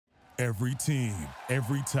Every team,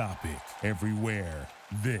 every topic, everywhere.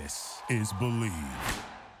 This is Believe.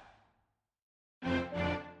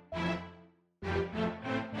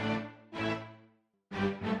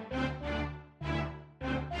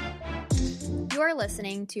 You're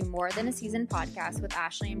listening to More Than a Season podcast with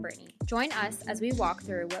Ashley and Brittany. Join us as we walk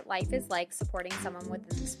through what life is like supporting someone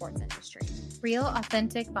within the sports industry. Real,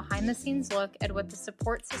 authentic, behind-the-scenes look at what the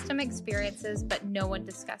support system experiences but no one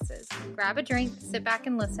discusses. Grab a drink, sit back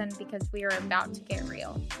and listen because we are about to get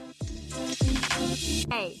real.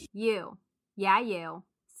 Hey, you. Yeah, you.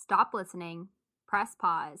 Stop listening, press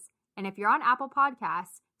pause, and if you're on Apple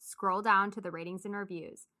Podcasts, scroll down to the ratings and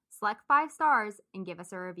reviews. Select 5 stars and give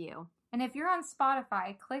us a review. And if you're on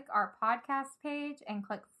Spotify, click our podcast page and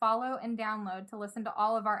click follow and download to listen to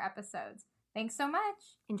all of our episodes. Thanks so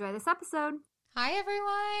much. Enjoy this episode. Hi,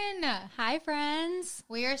 everyone. Hi, friends.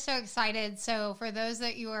 We are so excited. So for those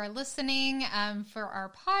that you are listening for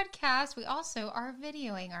our podcast, we also are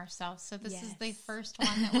videoing ourselves. So this is the first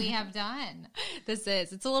one that we have done.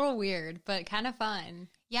 It's a little weird, but kind of fun.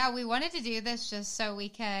 Yeah, we wanted to do this just so we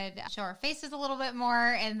could show our faces a little bit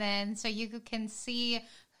more and then so you can see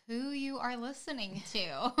who you are listening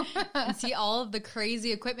to. And see all of the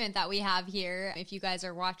crazy equipment that we have here. If you guys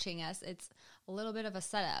are watching us, it's a little bit of a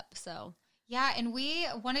setup, so... Yeah, and we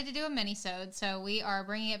wanted to do a mini-sode, so we are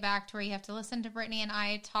bringing it back to where you have to listen to Brittany and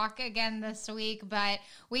I talk again this week, but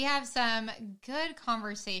we have some good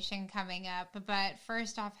conversation coming up. But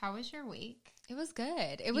first off, how was your week? It was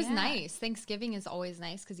good. It was nice. Thanksgiving is always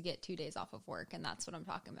nice because you get 2 days off of work, and that's what I'm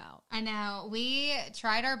talking about. I know. We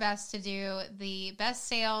tried our best to do the best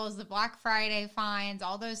sales, the Black Friday finds,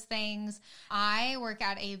 all those things. I work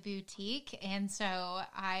at a boutique, and so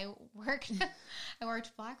I worked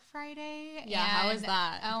Black Friday. Yeah, how was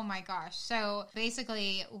that? Oh my gosh. So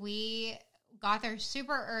basically, we got there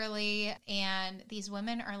super early, and these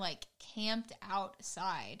women are like camped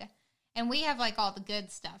outside. And we have like all the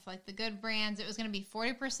good stuff, like the good brands. It was going to be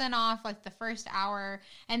 40% off like the first hour.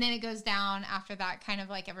 And then it goes down after that, kind of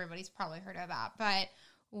like everybody's probably heard of that. But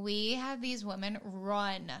we had these women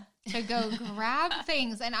run to go grab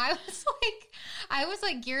things. And I was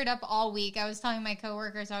like geared up all week. I was telling my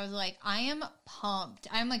coworkers, I was like, I am pumped.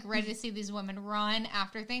 I'm like ready to see these women run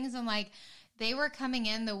after things. And like, they were coming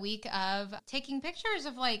in the week of taking pictures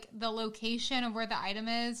of like the location of where the item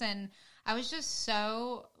is. And I was just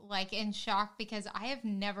so like in shock because I have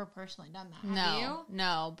never personally done that. Have you?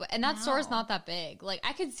 No, and that store's not that big. Like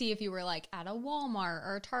I could see if you were like at a Walmart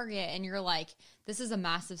or a Target and you're like, this is a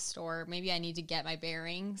massive store. Maybe I need to get my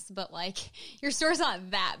bearings, but like your store's not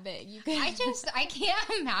that big. I can't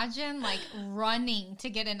imagine like running to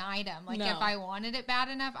get an item. Like if I wanted it bad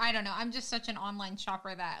enough, I don't know. I'm just such an online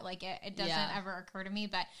shopper that like it doesn't ever occur to me.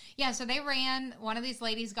 But yeah, so they ran. One of these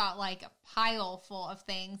ladies got like a pile full of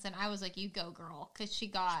things, and I was like, "You go, girl," because she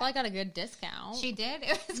probably got a good discount. She did.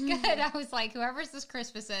 It was good. I was like, whoever's this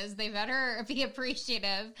Christmas is, they better be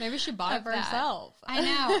appreciative. Maybe she bought it for herself. I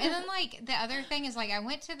know. And then like the other thing is like I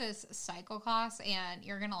went to this cycle class, and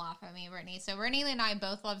you're gonna laugh at me, Brittany. So Brittany and I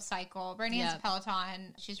both love cycle. Brittany has a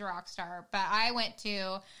Peloton. She's a rock star. But I went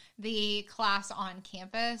to the class on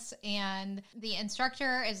campus, and the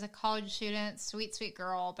instructor is a college student, sweet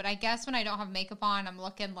girl. But I guess when I don't have makeup on, I'm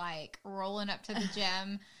looking like rolling up to the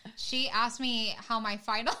gym. She asked me how my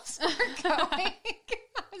finals were going.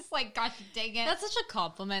 I was like, gosh dang it. That's such a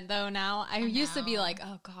compliment though now. I used to be like,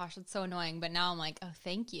 oh gosh, it's so annoying. But now I'm like, oh,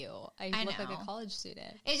 thank you. I look like a college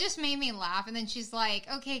student. It just made me laugh. And then she's like,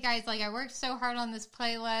 okay guys, like I worked so hard on this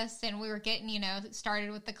playlist, and we were getting,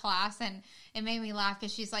 started with the class, and it made me laugh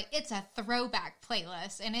because she's like, it's a throwback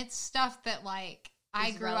playlist, and it's stuff that like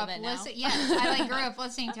I grew up listening. Yes, I like grew up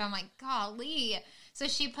listening to. I'm like, golly. So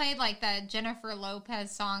she played like the Jennifer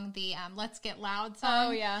Lopez song, the Let's Get Loud song.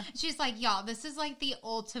 Oh yeah. She's like, y'all, this is like the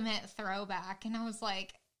ultimate throwback, and I was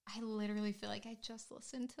like, I literally feel like I just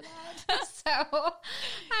listened to that. So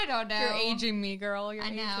I don't know. You're aging me, girl. I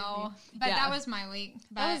know. But that was my week.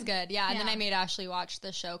 But, that was good. Yeah. And then I made Ashley watch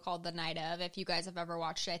the show called The Night Of. If you guys have ever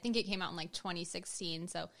watched it, I think it came out in like 2016.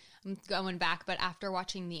 So I'm going back. But after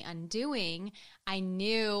watching The Undoing, I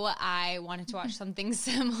knew I wanted to watch something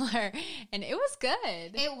similar. And it was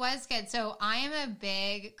good. It was good. So I am a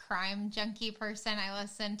big crime junkie person. I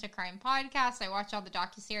listen to crime podcasts. I watch all the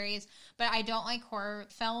docuseries. But I don't like horror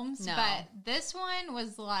films. No. But this one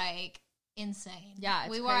was like insane. Yeah,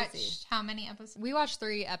 it's we crazy. Watched how many episodes? We watched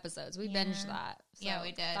 3 episodes. We binged that. So yeah, we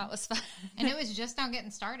did. That was fun. And it was just now getting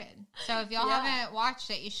started. So if y'all haven't watched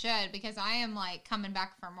it, you should, because I am like coming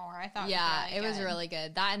back for more. I thought it was really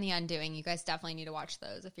good. That and The Undoing. You guys definitely need to watch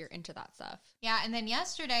those if you're into that stuff. Yeah, and then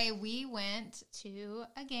yesterday we went to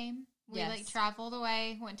a game. We like traveled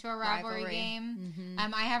away, went to a rivalry game.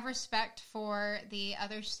 I have respect for the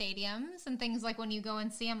other stadiums and things like when you go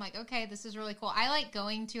and see, I'm like, okay, this is really cool. I like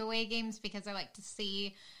going to away games because I like to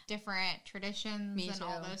see different traditions and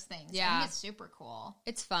all those things. Yeah. I think it's super cool.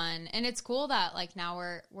 It's fun. And it's cool that like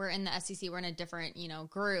now we're in the SEC, we're in a different,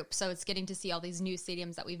 group. So it's getting to see all these new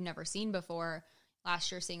stadiums that we've never seen before.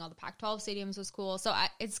 Last year, seeing all the Pac-12 stadiums was cool. So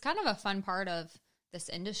it's kind of a fun part of this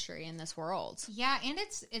industry in this world. Yeah, and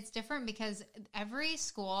it's different because every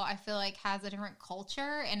school I feel like has a different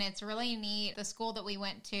culture, and it's really neat. The school that we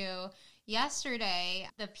went to yesterday,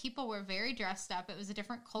 the people were very dressed up. It was a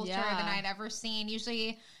different culture than I'd ever seen.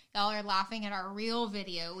 Usually y'all are laughing at our reel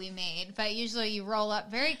video we made, but usually you roll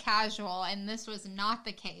up very casual, and this was not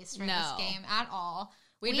the case for this game at all.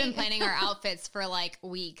 We'd been planning our outfits for like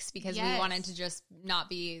weeks because we wanted to just not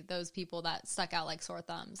be those people that stuck out like sore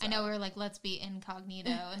thumbs. So. I know, we were like, let's be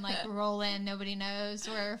incognito and like roll in. Nobody knows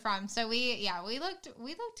where we're from. So we looked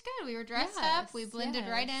good. We were dressed up. We blended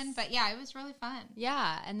right in. But yeah, it was really fun.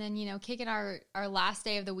 Yeah. And then, kicking our last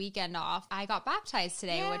day of the weekend off, I got baptized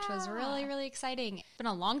today, which was really, really exciting. It's been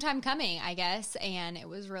a long time coming, I guess. And it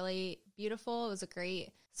was really beautiful. It was a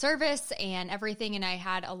great service and everything, and I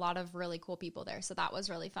had a lot of really cool people there, so that was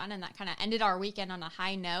really fun, and that kind of ended our weekend on a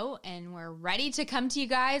high note, and we're ready to come to you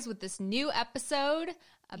guys with this new episode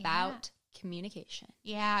about communication.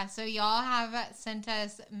 Yeah, so y'all have sent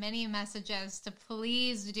us many messages to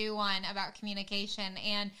please do one about communication,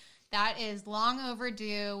 and that is long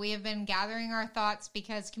overdue. We have been gathering our thoughts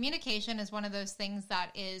because communication is one of those things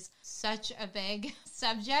that is such a big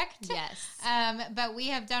subject. Yes. But we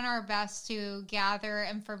have done our best to gather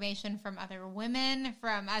information from other women,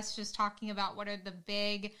 from us just talking about what are the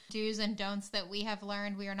big do's and don'ts that we have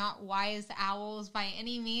learned. We are not wise owls by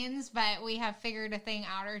any means, but we have figured a thing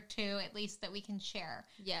out or two, at least, that we can share.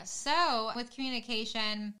 Yes. So with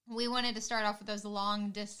communication, we wanted to start off with those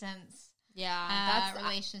long distance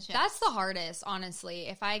relationships. That's the hardest, honestly.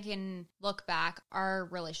 If I can look back, our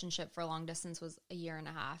relationship for long distance was 1.5 years.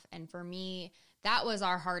 And for me, that was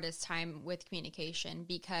our hardest time with communication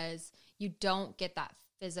because you don't get that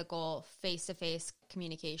physical face-to-face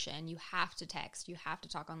communication. You have to text, you have to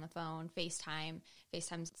talk on the phone,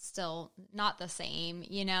 FaceTime's still not the same,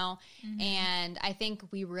 And I think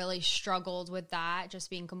we really struggled with that,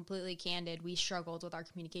 just being completely candid. We struggled with our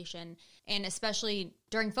communication, and especially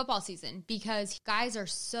during football season, because guys are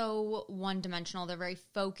so one-dimensional. They're very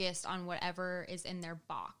focused on whatever is in their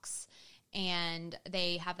box. And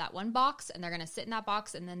they have that one box, and they're going to sit in that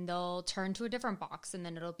box, and then they'll turn to a different box, and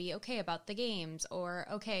then it'll be okay about the games, or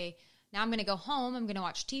okay, now I'm going to go home, I'm going to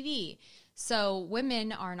watch TV. So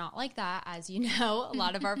women are not like that, as you know. A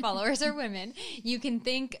lot of our followers are women. You can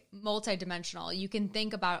think multidimensional. You can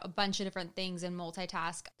think about a bunch of different things and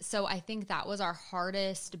multitask. So I think that was our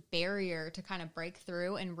hardest barrier to kind of break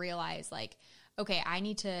through and realize, like, okay, I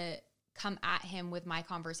need to come at him with my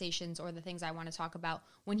conversations or the things I want to talk about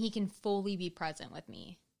when he can fully be present with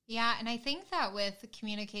me. Yeah, and I think that with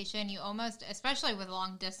communication, you almost, especially with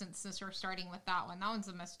long distance, since we're starting with that one's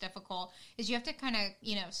the most difficult, is you have to kind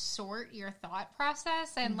of, sort your thought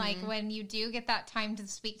process. And like when you do get that time to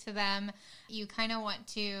speak to them, you kind of want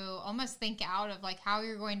to almost think out of like how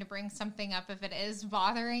you're going to bring something up if it is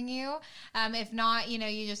bothering you. If not,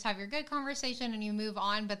 you just have your good conversation and you move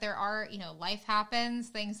on. But there are, life happens,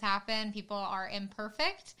 things happen, people are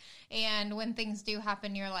imperfect. And when things do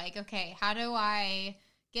happen, you're like, okay, how do I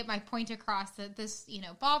get my point across that this,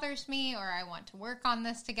 bothers me, or I want to work on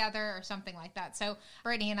this together, or something like that. So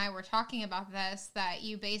Brittany and I were talking about this, that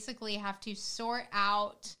you basically have to sort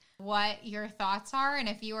out what your thoughts are. And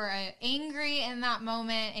if you are angry in that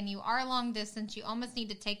moment and you are long distance, you almost need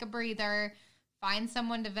to take a breather, find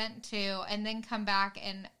someone to vent to, and then come back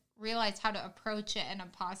and realize how to approach it in a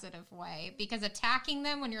positive way, because attacking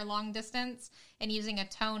them when you're long distance and using a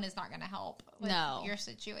tone is not going to help with your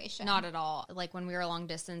situation. Not at all. Like when we were long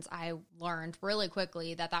distance, I learned really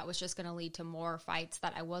quickly that was just going to lead to more fights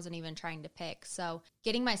that I wasn't even trying to pick. So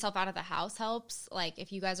getting myself out of the house helps. Like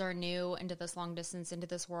if you guys are new into this long distance, into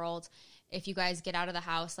this world, if you guys get out of the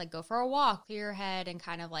house, like go for a walk, clear your head, and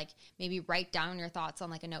kind of like maybe write down your thoughts on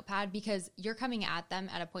like a notepad, because you're coming at them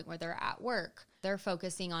at a point where they're at work. They're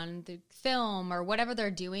focusing on the film or whatever they're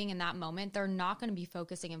doing in that moment. They're not going to be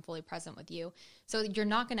focusing and fully present with you. So you're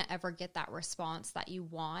not going to ever get that response that you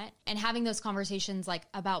want. And having those conversations like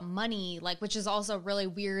about money, like, which is also really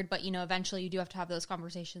weird, but eventually you do have to have those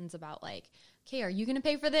conversations about like, okay, are you going to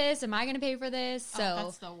pay for this? Am I going to pay for this? So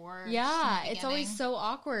that's the worst. Yeah, it's always so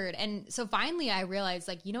awkward. And so finally I realized,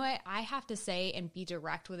 like, you know what? I have to say and be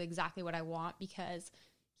direct with exactly what I want, because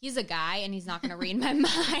he's a guy and he's not going to read my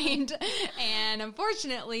mind. And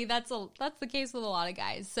unfortunately, that's the case with a lot of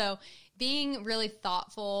guys. So being really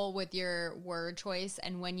thoughtful with your word choice,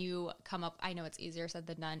 and when you come up, I know it's easier said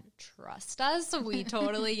than done. Trust us. We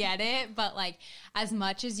totally get it. But like, as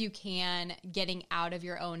much as you can, getting out of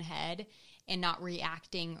your own head and not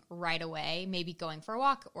reacting right away, maybe going for a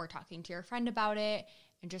walk or talking to your friend about it,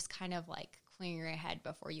 and just kind of like clearing your head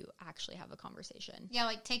before you actually have a conversation. Yeah,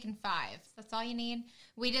 like taking 5. That's all you need.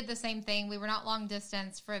 We did the same thing. We were not long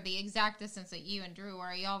distance for the exact distance that you and Drew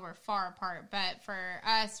were. Y'all were far apart. But for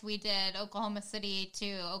us, we did Oklahoma City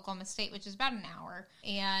to Oklahoma State, which is about an hour.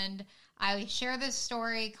 And I share this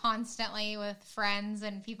story constantly with friends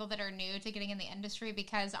and people that are new to getting in the industry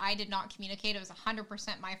because I did not communicate. It was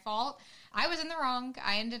 100% my fault. I was in the wrong.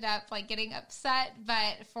 I ended up like getting upset,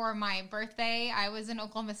 but for my birthday, I was in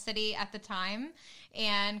Oklahoma City at the time,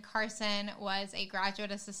 and Carson was a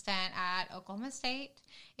graduate assistant at Oklahoma State.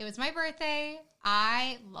 It was my birthday.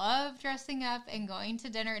 I love dressing up and going to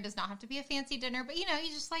dinner. It does not have to be a fancy dinner, but you know,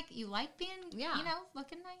 you like being,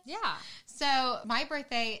 looking nice. Yeah. So my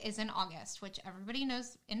birthday is in August, which everybody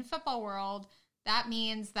knows in football world, that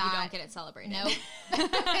means that you don't get it celebrated. Nope.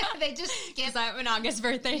 They just skip. Because I have an August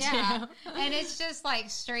birthday too. And it's just like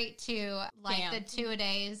straight to like camp. the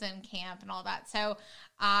 2-a-days and camp and all that. So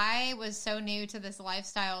I was so new to this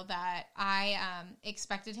lifestyle that I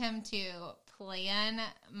expected him to plan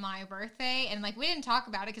my birthday. And like, we didn't talk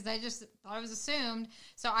about it because I just thought it was assumed.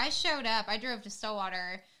 So I showed up. I drove to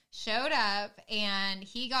Stillwater, showed up, and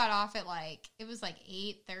he got off at like, it was like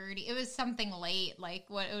 8:30. It was something late, like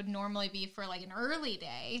what it would normally be for like an early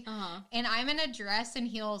day. And I'm in a dress and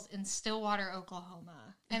heels in Stillwater,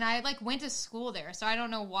 Oklahoma. And I like went to school there, so I don't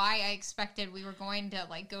know why I expected we were going to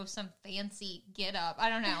like go some fancy get up. I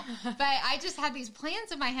don't know. But I just had these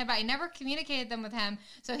plans in my head, but I never communicated them with him.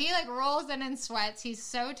 So he like rolls in sweats. He's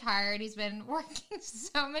so tired. He's been working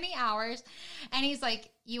so many hours. And he's like,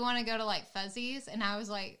 you want to go to like Fuzzies? And I was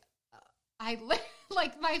like,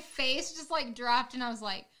 like my face just like dropped, and I was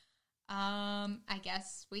like, I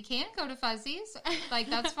guess we can go to Fuzzies. Like,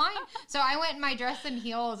 that's fine. So I went in my dress and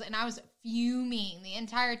heels, and I was fuming the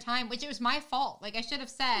entire time, which it was my fault. Like, I should have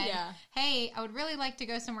said, hey, I would really like to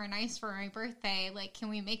go somewhere nice for my birthday. Like, can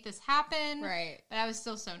we make this happen? Right. But I was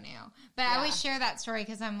still so new. But I always share that story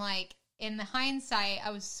because I'm like, in the hindsight,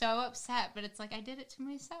 I was so upset, but it's like, I did it to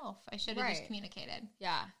myself. I should have just communicated.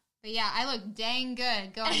 Yeah. But yeah, I look dang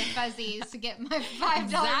good going to Fuzzies to get my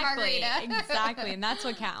 $5 margarita. Exactly. And that's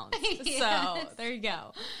what counts. Yes. So there you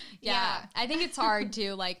go. Yeah. I think it's hard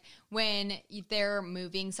too, like when they're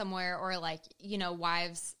moving somewhere, or like, you know,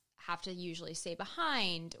 wives have to usually stay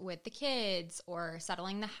behind with the kids or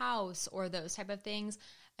settling the house or those type of things.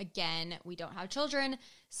 Again, we don't have children.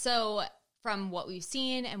 So from what we've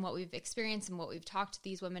seen and what we've experienced and what we've talked to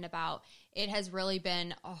these women about, it has really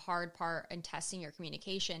been a hard part in testing your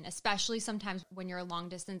communication, especially sometimes when you're long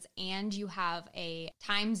distance and you have a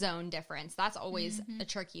time zone difference. That's always a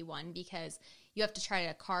tricky one because you have to try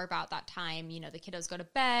to carve out that time. You know, the kiddos go to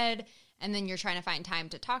bed and then you're trying to find time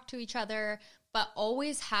to talk to each other, but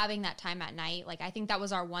always having that time at night. Like, I think that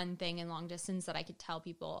was our one thing in long distance that I could tell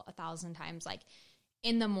people 1,000 times, like,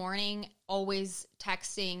 in the morning, always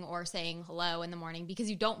texting or saying hello in the morning, because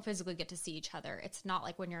you don't physically get to see each other. It's not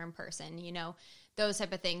like when you're in person, you know, those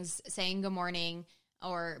type of things, saying good morning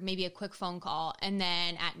or maybe a quick phone call. And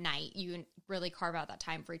then at night, you really carve out that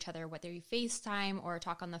time for each other, whether you FaceTime or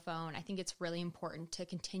talk on the phone. I think it's really important to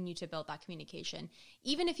continue to build that communication.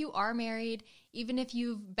 Even if you are married, even if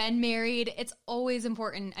you've been married, it's always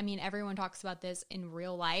important. I mean, everyone talks about this in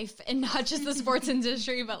real life and not just the sports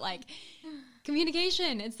industry, but like,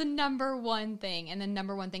 communication, it's the number one thing, and the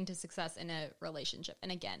number one thing to success in a relationship.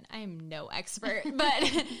 And again, I am no expert,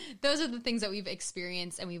 but those are the things that we've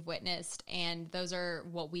experienced and we've witnessed, and those are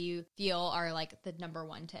what we feel are like the number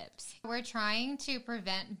one tips. We're trying to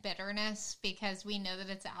prevent bitterness because we know that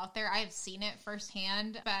it's out there. I've seen it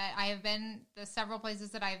firsthand, but I have been the several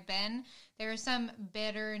places that I've been. There's some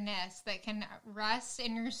bitterness that can rust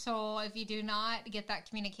in your soul if you do not get that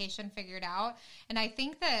communication figured out. And I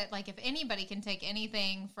think that, like, if anybody can take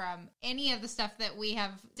anything from any of the stuff that we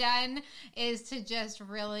have done, is to just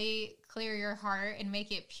really clear your heart and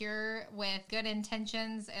make it pure with good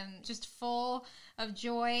intentions and just full of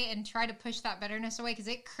joy, and try to push that bitterness away, because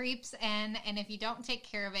it creeps in, and if you don't take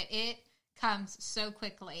care of it, it comes so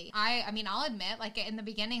quickly. I mean, I'll admit, like, in the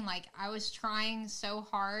beginning, like, I was trying so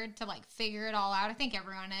hard to like figure it all out. I think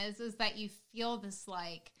everyone is that you feel this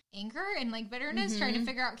like anger and like bitterness trying to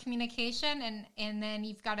figure out communication, and then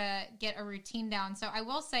you've got to get a routine down. So I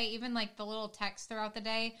will say, even like the little texts throughout the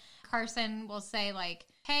day, Carson will say like,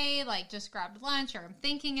 hey, like just grabbed lunch, or I'm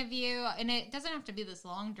thinking of you. And it doesn't have to be this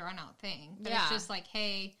long drawn out thing, but it's just like,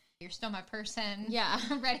 hey, you're still my person. Yeah.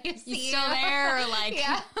 Ready to see you. Still there, or like,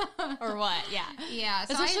 or what? Yeah. Yeah.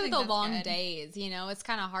 So especially with the long days, you know, it's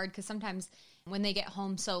kind of hard because sometimes when they get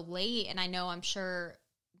home so late, and I know I'm sure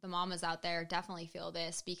the mamas out there definitely feel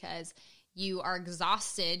this because you are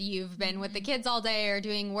exhausted. You've been with the kids all day or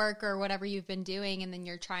doing work or whatever you've been doing. And then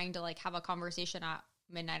you're trying to like have a conversation at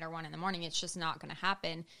midnight or 1 a.m. It's just not going to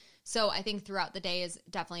happen. So I think throughout the day is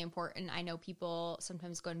definitely important. I know people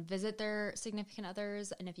sometimes go and visit their significant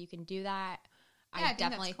others. And if you can do that, I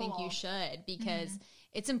definitely think you should, because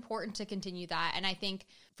it's important to continue that. And I think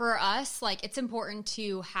for us, like, it's important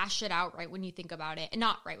to hash it out right when you think about it. And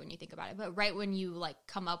not right when you think about it, but right when you like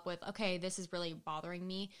come up with, okay, this is really bothering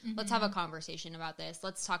me. Let's have a conversation about this.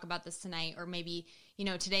 Let's talk about this tonight. Or maybe, you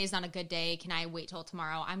know, today's not a good day. Can I wait till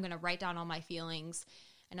tomorrow? I'm going to write down all my feelings.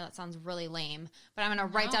 I know that sounds really lame, but I'm going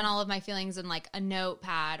to write down all of my feelings in like a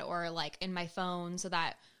notepad or like in my phone, so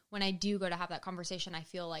that when I do go to have that conversation, I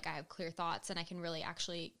feel like I have clear thoughts and I can really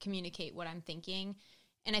actually communicate what I'm thinking.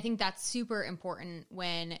 And I think that's super important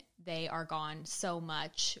when they are gone so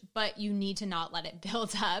much, but you need to not let it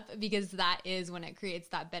build up, because that is when it creates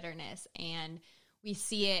that bitterness, and we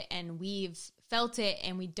see it and we've felt it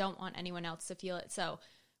and we don't want anyone else to feel it. So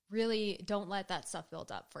really don't let that stuff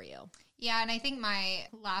build up for you. Yeah, and I think my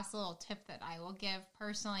last little tip that I will give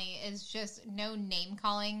personally is just no name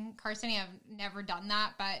calling. Carson, I've never done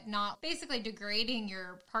that, but not basically degrading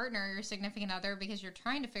your partner, your significant other, because you're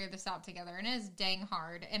trying to figure this out together, and it is dang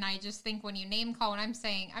hard. And I just think when you name call, when I'm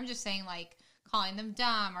just saying like calling them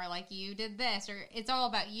dumb or like you did this, or it's all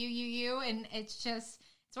about you, and it's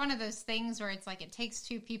one of those things where it's like it takes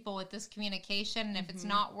two people with this communication, and if it's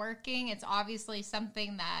not working, it's obviously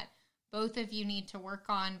something that both of you need to work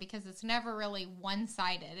on, because it's never really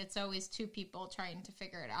one-sided. It's always two people trying to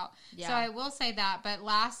figure it out. Yeah. So I will say that. But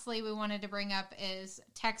lastly, we wanted to bring up is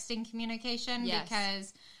texting communication,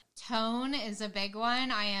 because tone is a big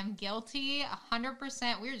one. I am guilty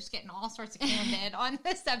 100%. We were just getting all sorts of candid on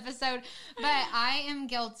this episode, but I am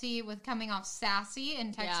guilty with coming off sassy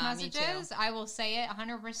in text messages. I will say it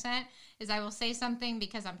 100%. I will say something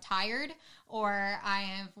because I'm tired, or I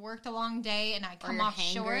have worked a long day and I come off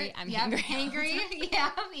short. I'm hangry.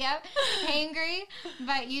 Hangry.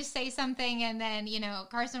 But you say something and then, you know,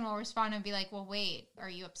 Carson will respond and be like, well, wait,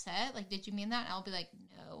 are you upset? Like, did you mean that? And I'll be like,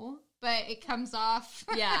 no. But it comes off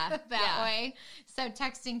that way. So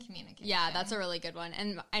texting communication. Yeah, that's a really good one.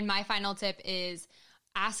 And my final tip is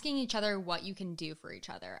asking each other what you can do for each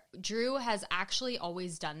other. Drew has actually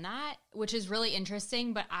always done that, which is really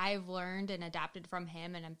interesting, but I've learned and adapted from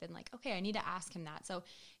him, and I've been like, okay, I need to ask him that. So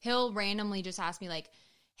he'll randomly just ask me like,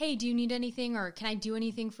 hey, do you need anything, or can I do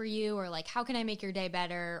anything for you, or like, how can I make your day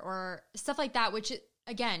better, or stuff like that, which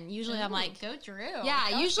again, usually I'm like, go Drew.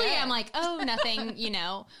 Yeah, usually I'm like, oh, nothing, you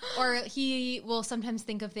know. Or he will sometimes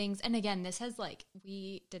think of things. And again, this has like,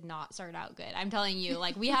 we did not start out good. I'm telling you,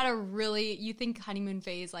 like, we had you think honeymoon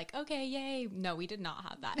phase, like, okay, yay. No, we did not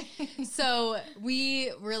have that. So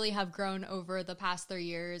we really have grown over the past 3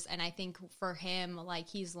 years. And I think for him, like,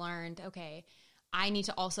 he's learned, okay, I need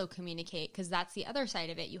to also communicate, because that's the other side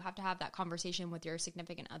of it. You have to have that conversation with your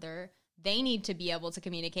significant other. They need to be able to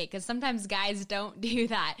communicate, because sometimes guys don't do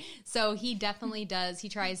that. So he definitely does. He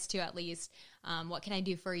tries to at least, what can I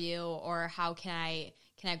do for you? Or how can I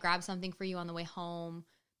grab something for you on the way home?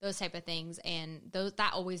 Those type of things. And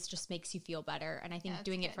that always just makes you feel better. And I think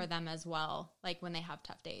doing it for them as well, like when they have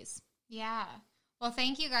tough days. Yeah. Well,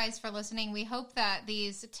 thank you guys for listening. We hope that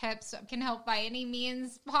these tips can help by any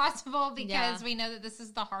means possible, because we know that this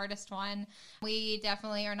is the hardest one. We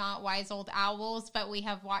definitely are not wise old owls, but we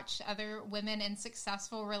have watched other women in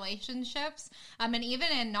successful relationships, and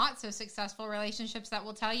even in not so successful relationships, that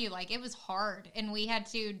will tell you, like, it was hard and we had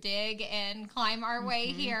to dig and climb our way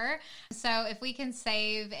here. So if we can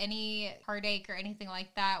save any heartache or anything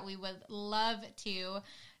like that, we would love to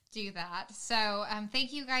do that. So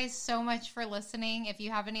thank you guys so much for listening. If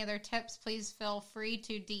you have any other tips, please feel free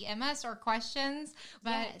to DM us or questions.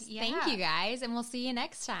 But thank you guys, and we'll see you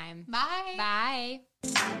next time. Bye. Bye.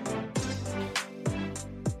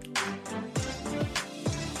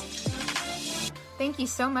 Thank you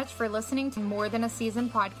so much for listening to More Than a Season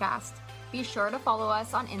podcast. Be sure to follow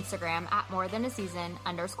us on Instagram at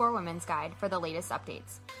morethanAseason_women's guide for the latest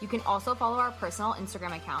updates. You can also follow our personal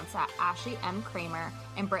Instagram accounts at Ashley M. Kramer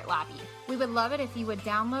and Britt Labby. We would love it if you would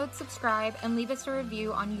download, subscribe, and leave us a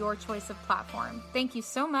review on your choice of platform. Thank you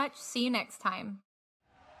so much. See you next time.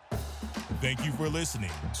 Thank you for listening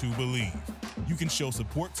to Believe. You can show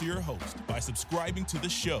support to your host by subscribing to the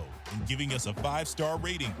show and giving us a 5-star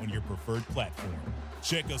rating on your preferred platform.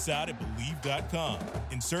 Check us out at Believe.com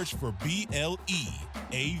and search for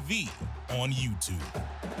BLEAV on YouTube.